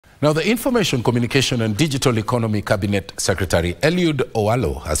Now, the Information, Communication and Digital Economy Cabinet Secretary Eliud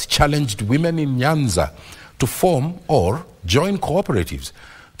Owalo has challenged women in Nyanza to form or join cooperatives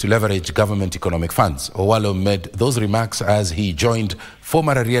to leverage government economic funds. Owalo made those remarks as he joined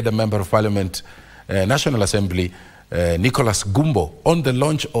former Rarieda Member of Parliament, National Assembly, Nicholas Gumbo, on the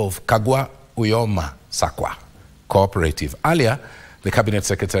launch of Kagwa Uyoma Sakwa Cooperative. Earlier, the Cabinet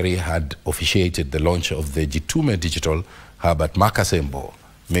Secretary had officiated the launch of the Jitume Digital Hub at Makasembo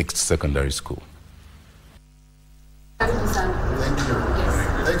Mixed Secondary School. Thank you.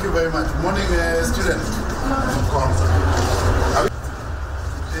 Thank you very much. Morning, students.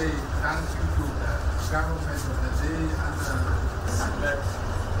 Today, thank you to the government of the day and that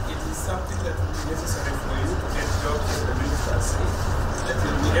it is something that will be necessary for you to get jobs in the ministers, that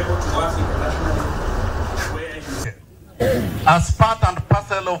you'll be able to work internationally where you as part and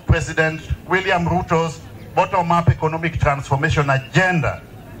parcel of President William Ruto's bottom-up economic transformation agenda,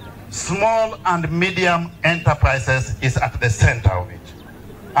 small and medium enterprises is at the center of it.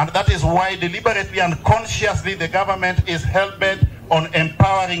 And that is why deliberately and consciously the government is hell-bent on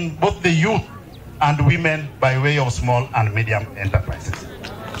empowering both the youth and women by way of small and medium enterprises.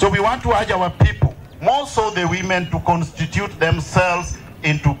 So we want to urge our people, more so the women, to constitute themselves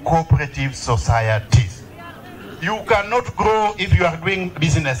into cooperative societies. You cannot grow if you are doing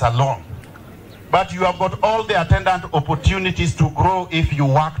business alone, but you have got all the attendant opportunities to grow if you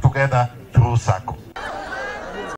work together through SACCO.